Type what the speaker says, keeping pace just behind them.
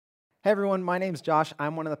Hey everyone, my name's Josh.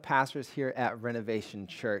 I'm one of the pastors here at Renovation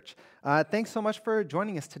Church. Thanks so much for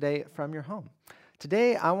joining us today from your home.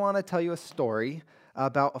 Today, I want to tell you a story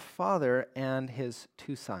about a father and his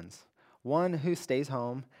two sons, one who stays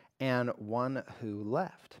home and one who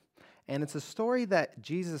left. And it's a story that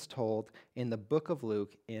Jesus told in the book of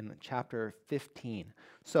Luke in chapter 15.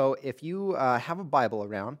 So if you have a Bible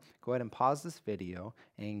around, go ahead and pause this video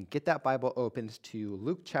and get that Bible opened to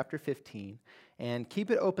Luke chapter 15 and keep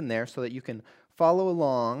it open there so that you can follow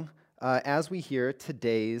along as we hear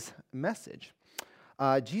today's message.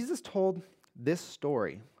 Jesus told this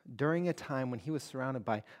story during a time when he was surrounded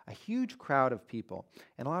by a huge crowd of people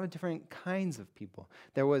and a lot of different kinds of people.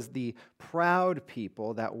 There was the proud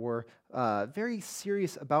people that were very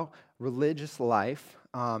serious about religious life.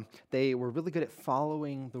 They were really good at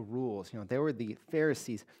following the rules. They were the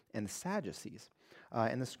Pharisees and the Sadducees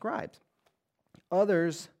and the scribes.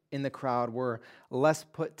 Others in the crowd were less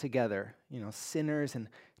put together, sinners and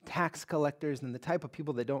tax collectors and the type of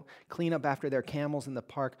people that don't clean up after their camels in the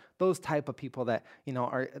park, those type of people that,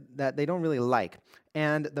 that they don't really like.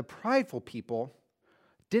 And the prideful people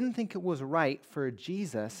didn't think it was right for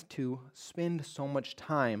Jesus to spend so much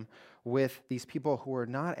time with these people who were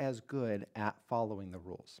not as good at following the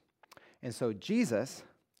rules. And so Jesus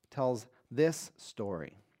tells this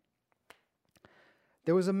story.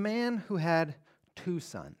 There was a man who had two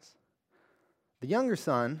sons. The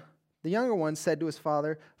younger one said to his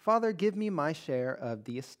father, "Father, give me my share of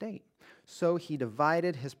the estate." So he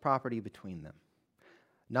divided his property between them.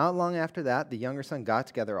 Not long after that, the younger son got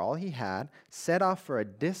together all he had, set off for a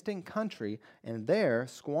distant country, and there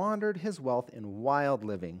squandered his wealth in wild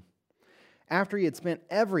living. After he had spent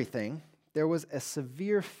everything, there was a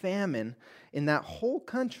severe famine in that whole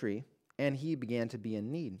country, and he began to be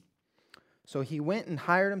in need. So he went and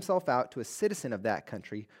hired himself out to a citizen of that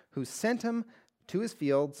country who sent him to his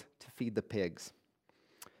fields to feed the pigs.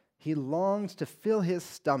 He longed to fill his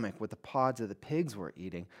stomach with the pods that the pigs were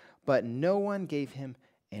eating, but no one gave him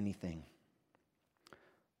anything.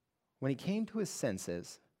 When he came to his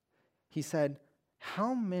senses, he said,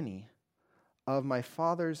 "How many of my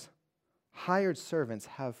father's hired servants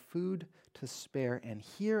have food to spare, and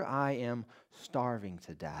here I am starving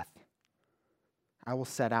to death? I will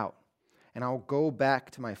set out, and I will go back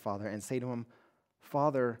to my father and say to him,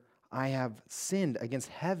 'Father, I have sinned against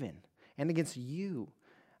heaven and against you,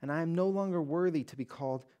 and I am no longer worthy to be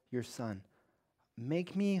called your son.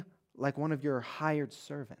 Make me like one of your hired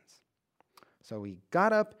servants.' So he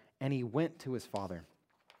got up and he went to his father.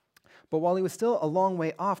 But while he was still a long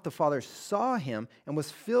way off, the father saw him and was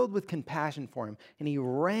filled with compassion for him. And he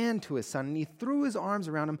ran to his son and he threw his arms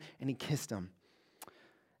around him and he kissed him.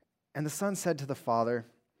 And the son said to the father,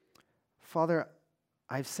 'Father,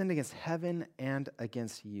 I've sinned against heaven and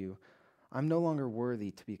against you. I'm no longer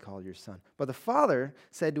worthy to be called your son.' But the father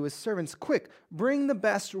said to his servants, 'Quick, bring the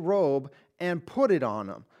best robe and put it on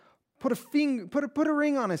him. Put a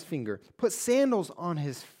ring on his finger. Put sandals on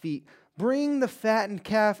his feet. Bring the fattened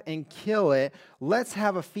calf and kill it. Let's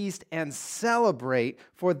have a feast and celebrate.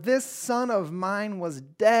 For this son of mine was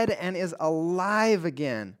dead and is alive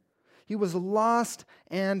again. He was lost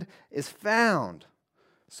and is found.'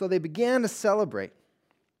 So they began to celebrate.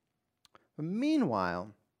 But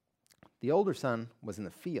meanwhile, the older son was in the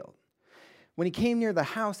field. When he came near the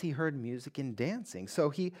house, he heard music and dancing. So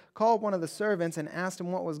he called one of the servants and asked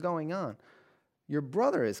him what was going on. 'Your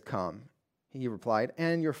brother has come,' he replied,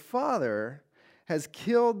 'and your father has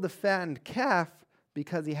killed the fattened calf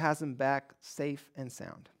because he has him back safe and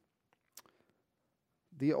sound.'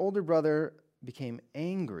 The older brother became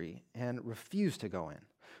angry and refused to go in.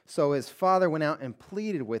 So his father went out and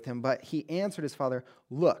pleaded with him, but he answered his father,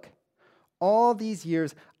 'Look, all these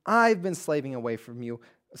years I've been slaving away for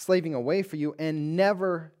you and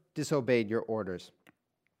never disobeyed your orders.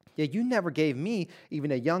 Yet you never gave me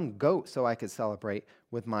even a young goat so I could celebrate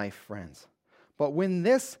with my friends. But when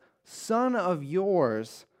this son of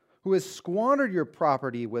yours, who has squandered your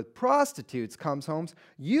property with prostitutes, comes home,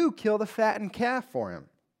 you kill the fattened calf for him.'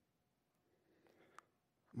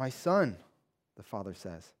 'My son,' the father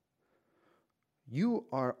says, 'you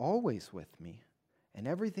are always with me, and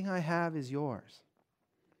everything I have is yours.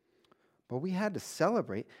 But we had to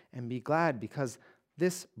celebrate and be glad because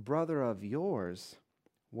this brother of yours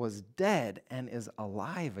was dead and is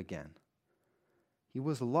alive again. He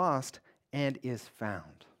was lost and is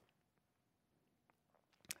found.'"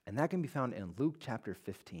 And that can be found in Luke chapter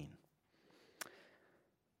 15.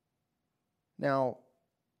 Now,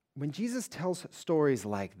 when Jesus tells stories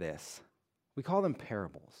like this, we call them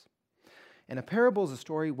parables. And a parable is a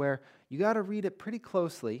story where you got to read it pretty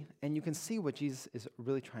closely and you can see what Jesus is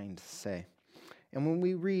really trying to say. And when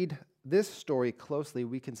we read this story closely,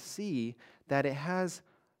 we can see that it has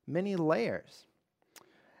many layers.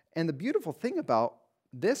 And the beautiful thing about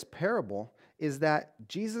this parable is that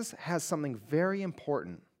Jesus has something very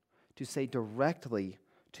important to say directly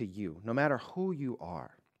to you, no matter who you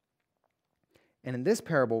are. And in this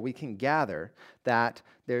parable, we can gather that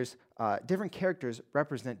there's different characters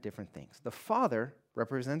represent different things. The father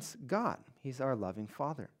represents God. He's our loving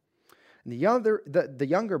father. And the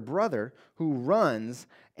younger brother who runs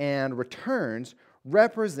and returns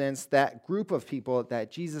represents that group of people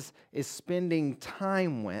that Jesus is spending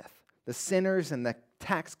time with, the sinners and the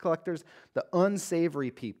tax collectors, the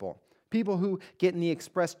unsavory people, people who get in the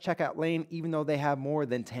express checkout lane even though they have more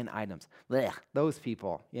than 10 items. Blech, those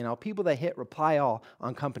people, people that hit reply all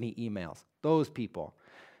on company emails, those people.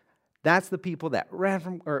 That's the people that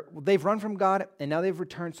they've run from God and now they've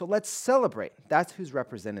returned, so let's celebrate. That's who's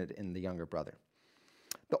represented in the younger brother.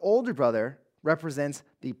 The older brother represents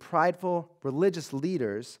the prideful religious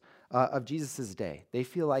leaders of Jesus' day. They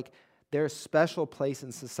feel like their special place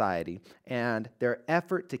in society and their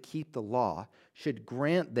effort to keep the law should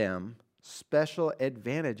grant them special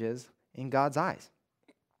advantages in God's eyes.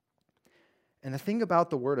 And the thing about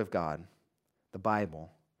the Word of God, the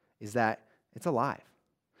Bible, is that it's alive.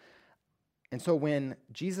 And so when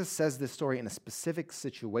Jesus says this story in a specific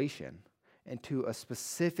situation and to a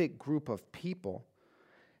specific group of people,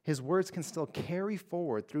 his words can still carry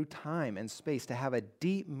forward through time and space to have a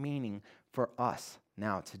deep meaning for us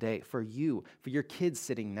now, today, for you, for your kids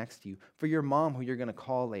sitting next to you, for your mom who you're going to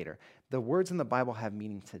call later. The words in the Bible have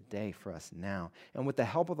meaning today for us now. And with the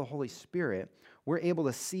help of the Holy Spirit, we're able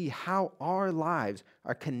to see how our lives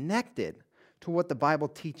are connected to what the Bible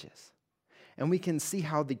teaches. And we can see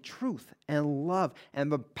how the truth and love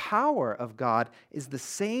and the power of God is the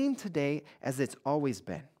same today as it's always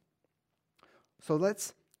been. So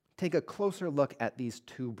let's take a closer look at these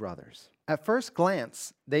two brothers. At first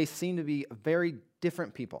glance, they seem to be very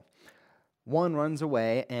different people. One runs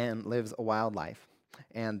away and lives a wild life,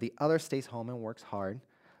 and the other stays home and works hard.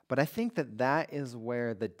 But I think that is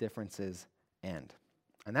where the differences end.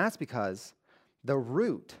 And that's because the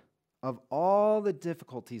root of all the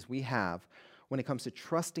difficulties we have when it comes to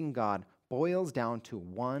trusting God boils down to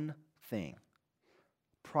one thing: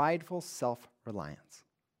 prideful self-reliance.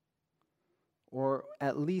 Or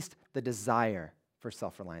at least the desire for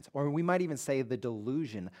self-reliance. Or we might even say the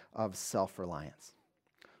delusion of self-reliance.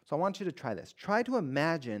 So I want you to try this. Try to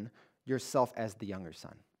imagine yourself as the younger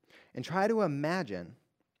son. And try to imagine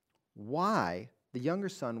why the younger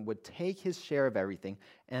son would take his share of everything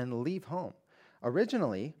and leave home.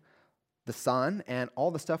 Originally, the son and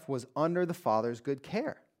all the stuff was under the father's good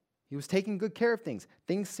care. He was taking good care of things.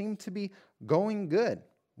 Things seemed to be going good.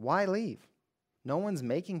 Why leave? No one's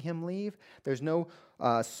making him leave. There's no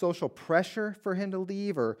social pressure for him to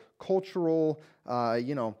leave or cultural,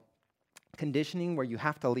 conditioning where you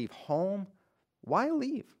have to leave home. Why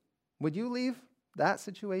leave? Would you leave that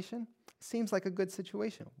situation? Seems like a good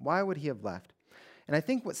situation. Why would he have left? And I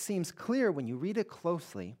think what seems clear when you read it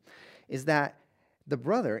closely is that the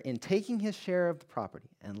brother, in taking his share of the property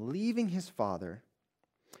and leaving his father,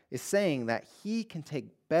 is saying that he can take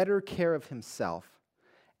better care of himself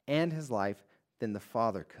and his life than the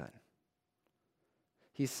father could.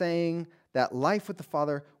 He's saying that life with the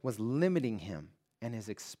father was limiting him and his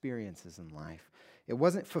experiences in life. It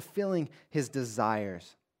wasn't fulfilling his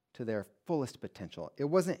desires to their fullest potential. It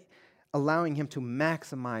wasn't allowing him to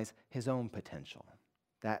maximize his own potential,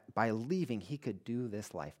 that by leaving he could do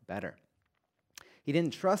this life better. He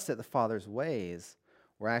didn't trust that the father's ways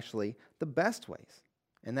were actually the best ways,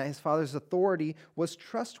 and that his father's authority was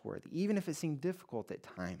trustworthy, even if it seemed difficult at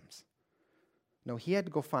times. No, he had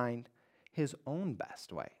to go find his own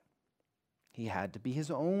best way. He had to be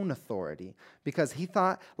his own authority because he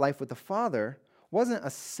thought life with the Father wasn't a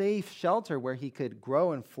safe shelter where he could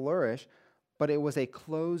grow and flourish, but it was a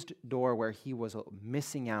closed door where he was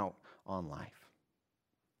missing out on life.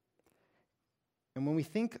 And when we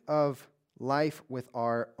think of life with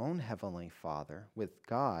our own Heavenly Father, with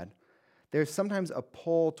God, there's sometimes a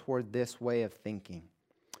pull toward this way of thinking.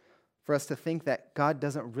 For us to think that God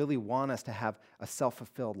doesn't really want us to have a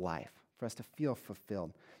self-fulfilled life, for us to feel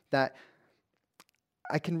fulfilled, that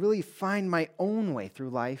I can really find my own way through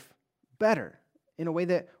life better, in a way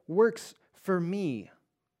that works for me,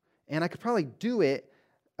 and I could probably do it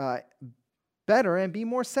better and be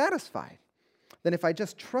more satisfied than if I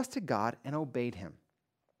just trusted God and obeyed Him.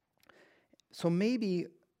 So maybe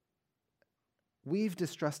we've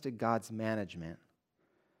distrusted God's management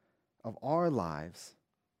of our lives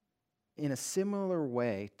in a similar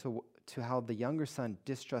way to how the younger son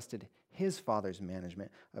distrusted his father's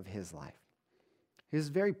management of his life. He was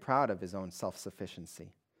very proud of his own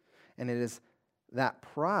self-sufficiency. And it is that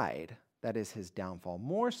pride that is his downfall,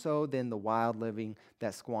 more so than the wild living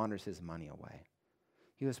that squanders his money away.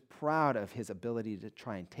 He was proud of his ability to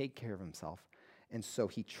try and take care of himself, and so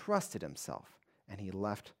he trusted himself, and he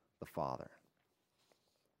left the father.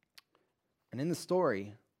 And in the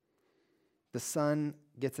story, the son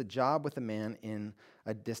gets a job with a man in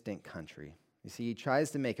a distant country. You see, he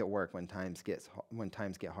tries to make it work when times get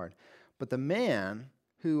hard. But the man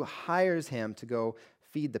who hires him to go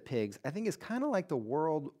feed the pigs, I think is kind of like the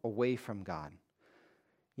world away from God.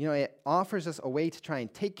 You know, it offers us a way to try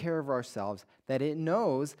and take care of ourselves that it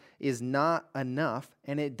knows is not enough,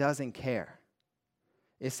 and it doesn't care.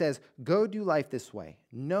 It says, go do life this way,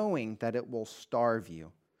 knowing that it will starve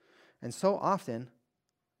you. And so often,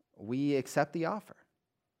 we accept the offer.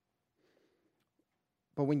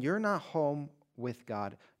 But when you're not home with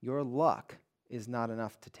God, your luck is not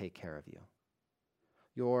enough to take care of you.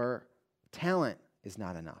 Your talent is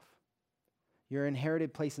not enough. Your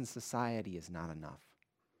inherited place in society is not enough.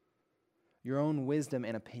 Your own wisdom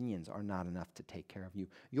and opinions are not enough to take care of you.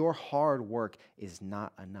 Your hard work is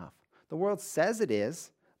not enough. The world says it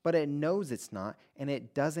is, but it knows it's not, and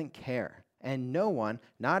it doesn't care. And no one,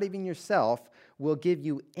 not even yourself, will give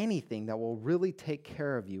you anything that will really take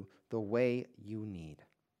care of you the way you need.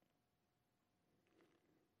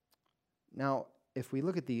 Now, if we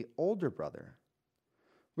look at the older brother,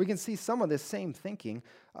 we can see some of this same thinking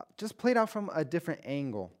just played out from a different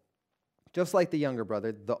angle. Just like the younger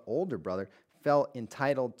brother, the older brother felt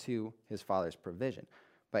entitled to his father's provision.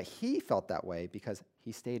 But he felt that way because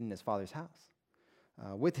he stayed in his father's house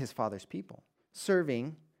with his father's people,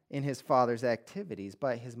 serving in his father's activities,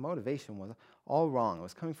 but his motivation was all wrong. It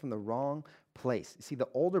was coming from the wrong place. You see, the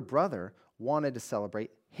older brother wanted to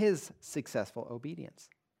celebrate his successful obedience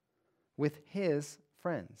with his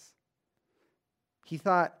friends. He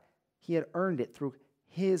thought he had earned it through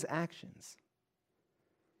his actions.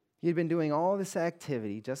 He had been doing all this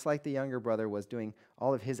activity, just like the younger brother was doing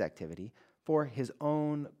all of his activity, for his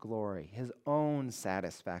own glory, his own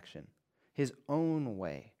satisfaction, his own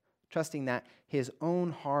way, trusting that his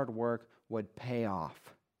own hard work would pay off.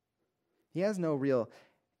 He has no real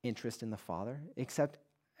interest in the Father except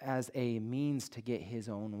as a means to get his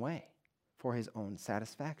own way, for his own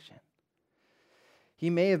satisfaction. He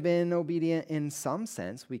may have been obedient in some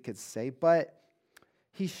sense, we could say, but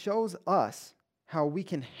he shows us how we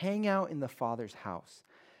can hang out in the Father's house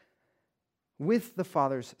with the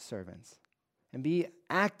Father's servants and be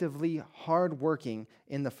actively hardworking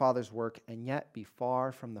in the Father's work and yet be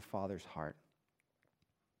far from the Father's heart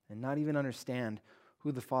and not even understand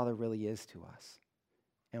who the Father really is to us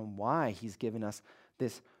and why he's given us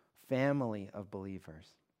this family of believers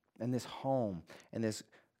and this home and this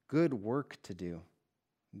good work to do.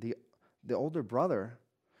 The older brother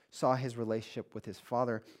saw his relationship with his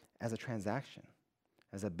father as a transaction,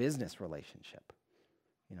 as a business relationship,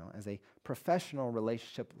 as a professional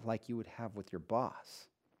relationship like you would have with your boss.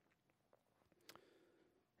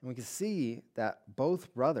 And we can see that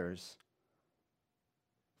both brothers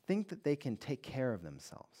think that they can take care of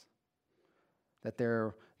themselves, that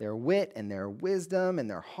their wit and their wisdom and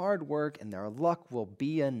their hard work and their luck will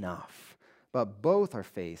be enough. But both are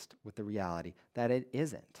faced with the reality that it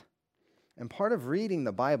isn't. And part of reading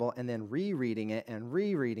the Bible and then rereading it and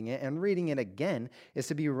rereading it and reading it again is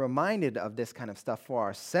to be reminded of this kind of stuff for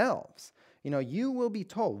ourselves. You will be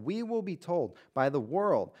told, we will be told by the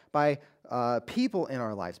world, by people in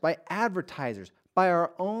our lives, by advertisers, by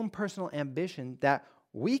our own personal ambition that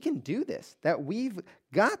we can do this, that we've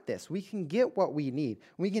got this, we can get what we need,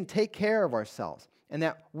 we can take care of ourselves, and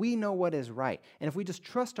that we know what is right. And if we just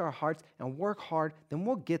trust our hearts and work hard, then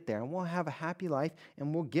we'll get there and we'll have a happy life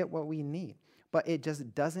and we'll get what we need. But it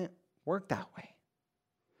just doesn't work that way.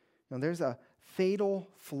 There's a fatal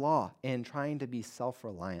flaw in trying to be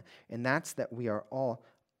self-reliant, and that's that we are all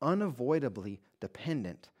unavoidably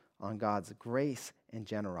dependent on God's grace and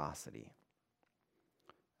generosity.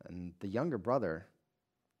 And the younger brother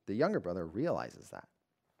realizes that.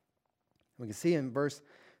 We can see in verse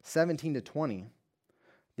 17 to 20,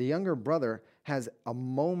 the younger brother has a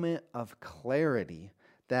moment of clarity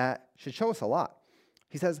that should show us a lot.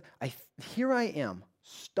 He says, here I am,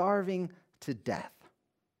 starving to death.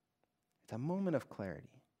 It's a moment of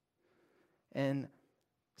clarity. And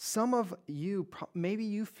some of you, maybe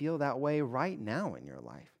you feel that way right now in your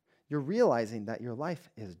life. You're realizing that your life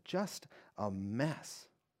is just a mess.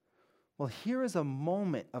 Well, here is a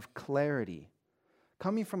moment of clarity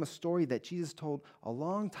coming from a story that Jesus told a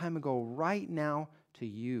long time ago right now to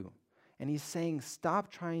you. And he's saying,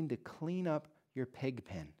 stop trying to clean up your pig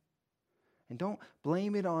pen. And don't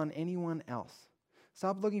blame it on anyone else.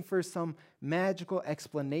 Stop looking for some magical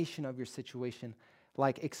explanation of your situation,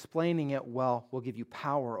 like explaining it well will give you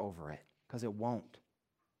power over it, because it won't.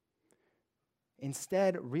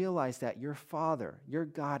 Instead, realize that your Father, your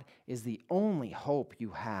God, is the only hope you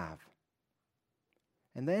have.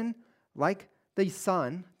 And then, like the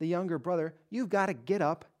son, the younger brother, you've got to get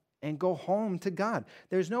up and go home to God.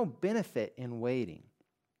 There's no benefit in waiting.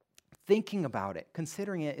 Thinking about it,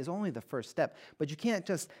 considering it is only the first step, but you can't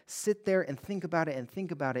just sit there and think about it and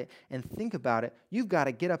think about it and think about it. You've got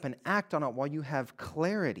to get up and act on it while you have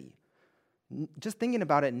clarity. Just thinking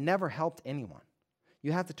about it never helped anyone.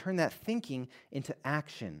 You have to turn that thinking into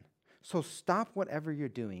action. So stop whatever you're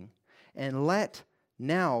doing and let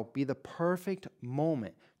now be the perfect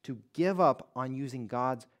moment to give up on using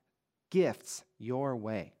God's gifts your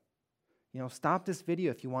way. Stop this video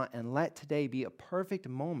if you want and let today be a perfect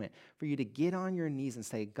moment for you to get on your knees and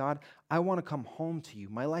say, God, I want to come home to you.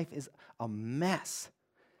 My life is a mess.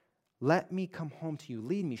 Let me come home to you.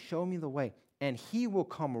 Lead me, show me the way, and he will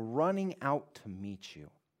come running out to meet you.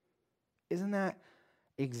 Isn't that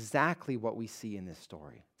exactly what we see in this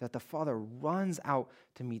story? That the father runs out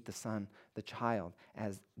to meet the son, the child,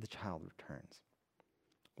 as the child returns.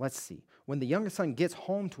 Let's see. When the younger son gets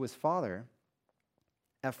home to his father,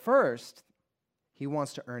 at first, he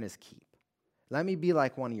wants to earn his keep. Let me be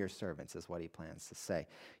like one of your servants, is what he plans to say.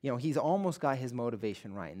 He's almost got his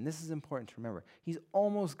motivation right, and this is important to remember. He's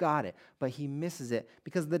almost got it, but he misses it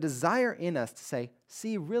because the desire in us to say,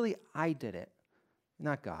 see, really, I did it,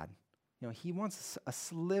 not God. He wants a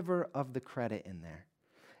sliver of the credit in there.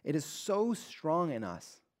 It is so strong in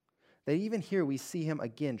us that even here we see him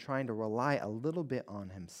again trying to rely a little bit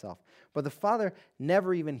on himself. But the father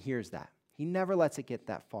never even hears that. He never lets it get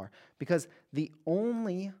that far because the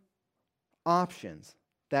only options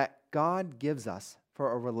that God gives us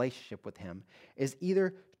for a relationship with him is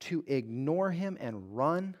either to ignore him and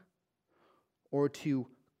run or to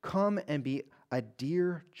come and be a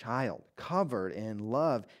dear child covered in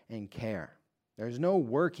love and care. There's no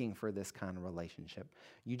working for this kind of relationship.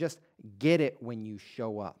 You just get it when you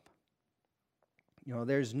show up.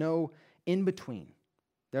 There's no in between.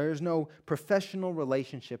 There's no professional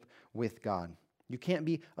relationship with God. You can't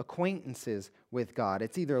be acquaintances with God.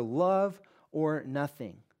 It's either love or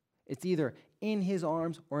nothing. It's either in his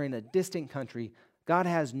arms or in a distant country. God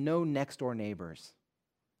has no next door neighbors.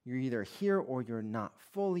 You're either here or you're not,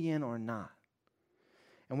 fully in or not.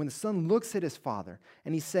 And when the son looks at his father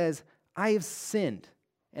and he says, I have sinned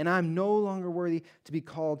and I'm no longer worthy to be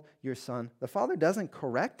called your son, the father doesn't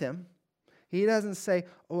correct him. He doesn't say,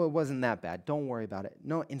 oh, it wasn't that bad. Don't worry about it.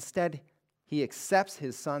 No, instead, he accepts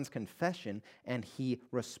his son's confession and he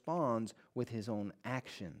responds with his own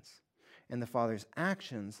actions. And the father's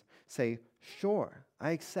actions say, sure,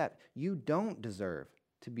 I accept. You don't deserve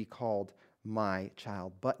to be called my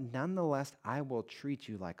child, but nonetheless, I will treat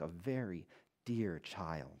you like a very dear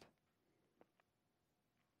child.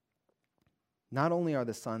 Not only are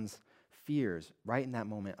the son's fears right in that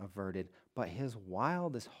moment averted, but his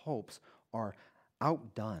wildest hopes are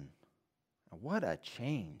outdone. What a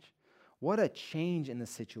change. What a change in the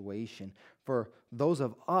situation for those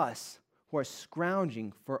of us who are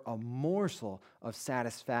scrounging for a morsel of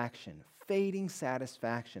satisfaction, fading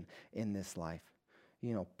satisfaction in this life.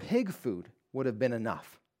 Pig food would have been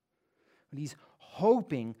enough. But he's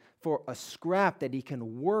hoping for a scrap that he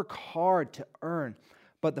can work hard to earn.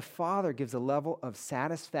 But the Father gives a level of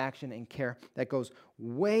satisfaction and care that goes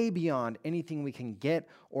way beyond anything we can get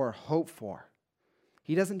or hope for.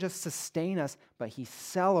 He doesn't just sustain us, but he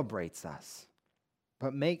celebrates us.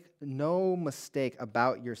 But make no mistake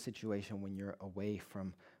about your situation when you're away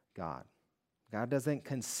from God. God doesn't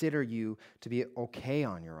consider you to be okay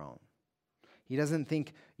on your own. He doesn't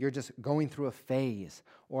think you're just going through a phase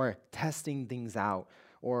or testing things out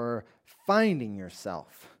or finding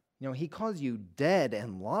yourself. He calls you dead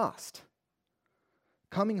and lost.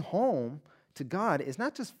 Coming home to God is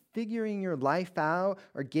not just figuring your life out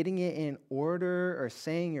or getting it in order or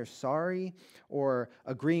saying you're sorry or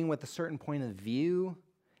agreeing with a certain point of view.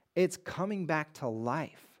 It's coming back to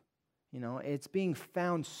life. It's being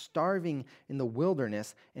found starving in the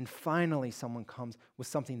wilderness, and finally someone comes with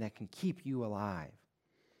something that can keep you alive.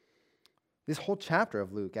 This whole chapter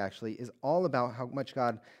of Luke actually is all about how much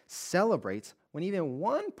God celebrates when even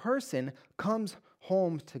one person comes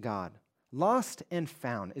home to God. Lost and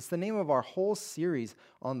found. It's the name of our whole series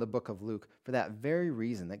on the book of Luke for that very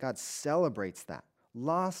reason, that God celebrates that.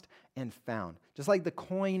 Lost and found. Just like the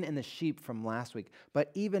coin and the sheep from last week,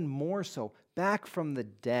 but even more so, back from the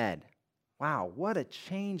dead. Wow, what a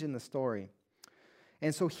change in the story.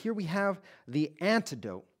 And so here we have the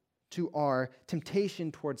antidote to our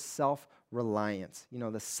temptation towards self reliance.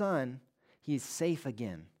 The son, he's safe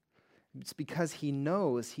again. It's because he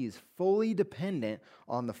knows he's fully dependent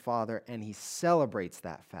on the Father, and he celebrates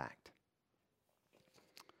that fact.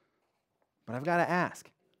 But I've got to ask,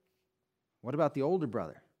 what about the older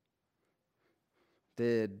brother?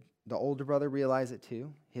 Did the older brother realize it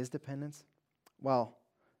too, his dependence? Well,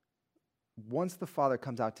 once the father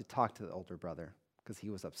comes out to talk to the older brother, because he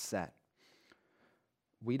was upset,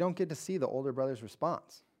 we don't get to see the older brother's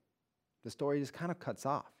response. The story just kind of cuts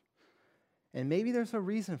off. And maybe there's a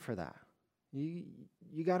reason for that. You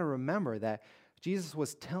got to remember that Jesus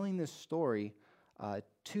was telling this story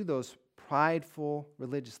to those prideful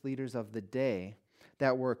religious leaders of the day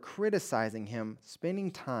that were criticizing him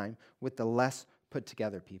spending time with the less put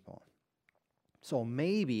together people. So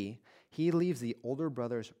maybe he leaves the older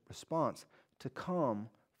brother's response to come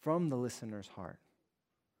from the listener's heart.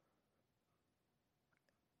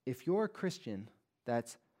 If you're a Christian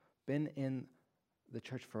that's been in the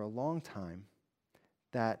church for a long time,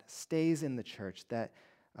 that stays in the church, that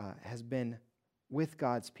has been with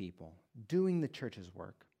God's people, doing the church's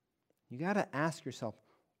work, you got to ask yourself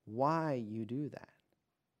why you do that.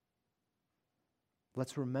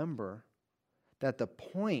 Let's remember that the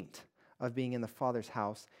point of being in the Father's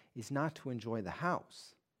house is not to enjoy the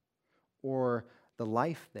house or the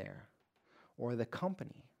life there or the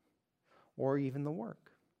company or even the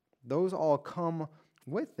work. Those all come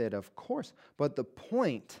with it, of course, but the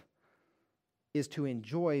point is to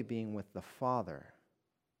enjoy being with the Father.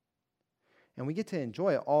 And we get to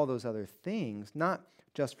enjoy all those other things, not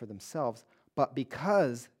just for themselves, but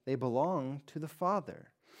because they belong to the Father.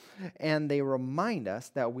 And they remind us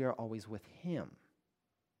that we are always with Him.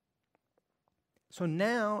 So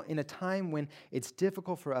now, in a time when it's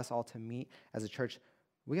difficult for us all to meet as a church,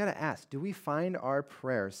 we got to ask, do we find our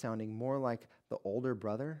prayers sounding more like the older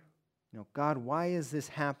brother? God, why is this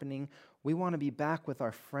happening? We want to be back with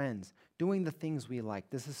our friends, doing the things we like.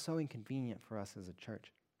 This is so inconvenient for us as a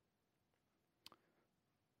church.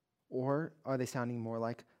 Or are they sounding more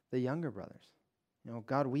like the younger brothers?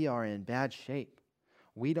 God, we are in bad shape.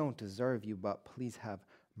 We don't deserve you, but please have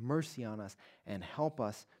mercy on us and help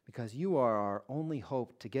us because you are our only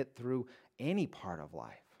hope to get through any part of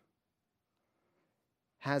life.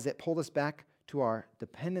 Has it pulled us back to our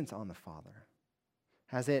dependence on the Father?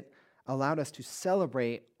 Has it allowed us to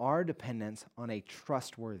celebrate our dependence on a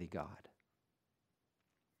trustworthy God?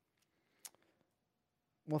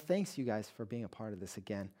 Well, thanks you guys for being a part of this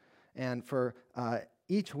again and for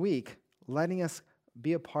each week letting us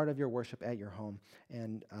be a part of your worship at your home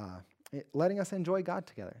and letting us enjoy God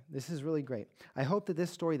together. This is really great. I hope that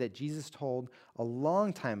this story that Jesus told a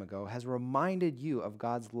long time ago has reminded you of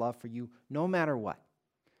God's love for you no matter what.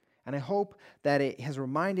 And I hope that it has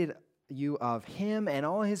reminded you of Him and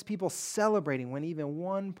all His people celebrating when even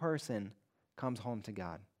one person comes home to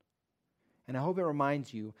God. And I hope it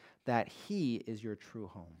reminds you that He is your true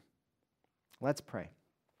home. Let's pray.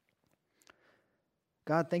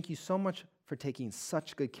 God, thank you so much for taking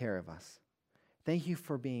such good care of us. Thank you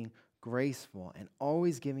for being graceful and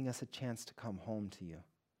always giving us a chance to come home to you.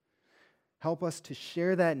 Help us to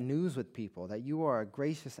share that news with people, that you are a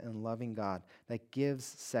gracious and loving God that gives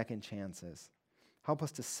second chances. Help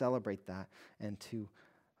us to celebrate that and to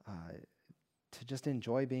just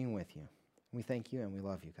enjoy being with you. We thank you and we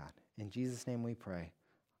love you, God. In Jesus' name we pray.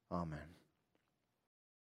 Amen.